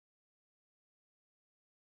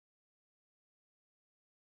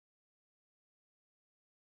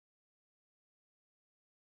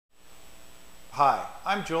Hi,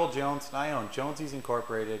 I'm Joel Jones and I own Jonesy's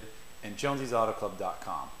Incorporated and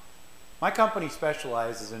Jonesy'sAutoClub.com. My company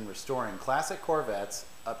specializes in restoring classic Corvettes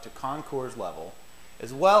up to concours level,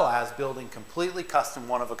 as well as building completely custom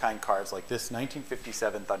one-of-a-kind cars like this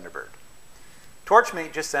 1957 Thunderbird.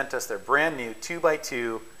 Torchmate just sent us their brand new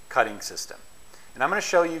 2x2 cutting system. And I'm going to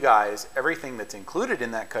show you guys everything that's included in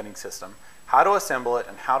that cutting system, how to assemble it,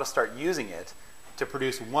 and how to start using it to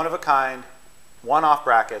produce one-of-a-kind, one-off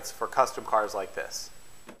brackets for custom cars like this.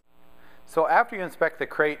 So after you inspect the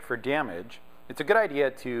crate for damage, it's a good idea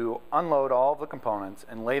to unload all of the components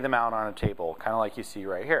and lay them out on a table, kind of like you see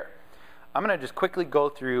right here. I'm going to just quickly go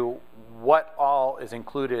through what all is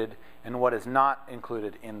included and what is not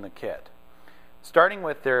included in the kit. Starting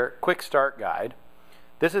with their quick start guide,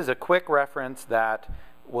 this is a quick reference that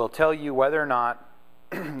will tell you whether or not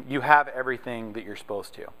you have everything that you're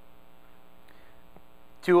supposed to.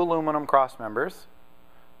 2 aluminum cross members,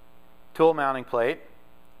 tool mounting plate,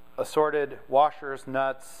 assorted washers,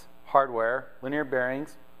 nuts, hardware, linear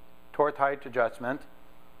bearings, torque height adjustment,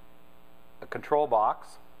 a control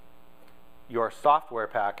box, your software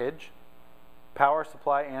package, power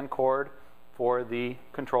supply and cord for the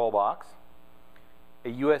control box, a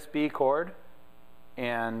USB cord,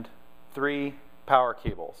 and 3 power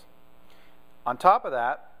cables. On top of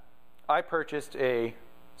that, I purchased a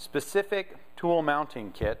specific tool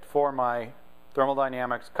mounting kit for my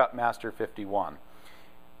Thermodynamics Cutmaster 51.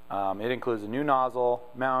 It includes a new nozzle,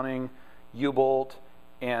 mounting, U-bolt,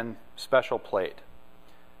 and special plate.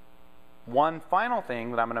 One final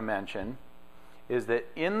thing that I'm going to mention is that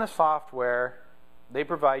in the software, they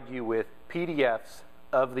provide you with PDFs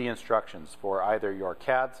of the instructions for either your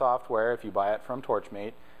CAD software, if you buy it from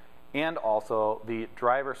Torchmate, and also the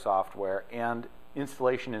driver software and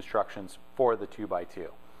installation instructions for the 2x2.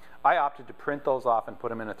 I opted to print those off and put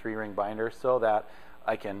them in a 3-ring binder so that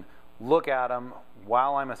I can look at them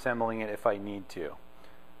while I'm assembling it if I need to.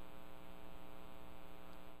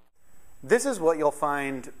 This is what you'll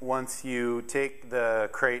find once you take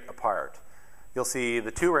the crate apart. You'll see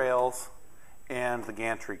the 2 rails and the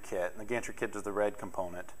gantry kit. And the gantry kit is the red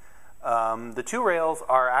component. The 2 rails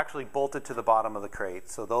are actually bolted to the bottom of the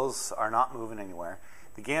crate, so those are not moving anywhere.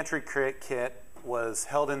 The gantry kit was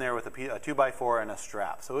held in there with a 2x4 and a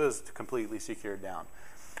strap, so it was completely secured down.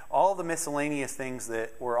 All the miscellaneous things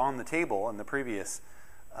that were on the table in the previous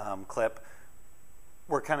clip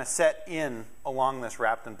were kind of set in along this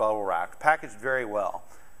wrapped and bubble wrapped, packaged very well.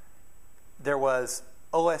 There was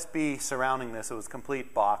OSB surrounding this. It was a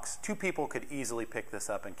complete box. 2 people could easily pick this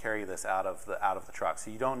up and carry this out of the truck, so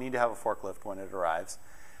you don't need to have a forklift when it arrives.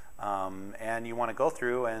 And you want to go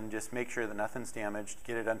through and just make sure that nothing's damaged,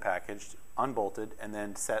 get it unpackaged, unbolted, and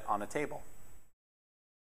then set on a table.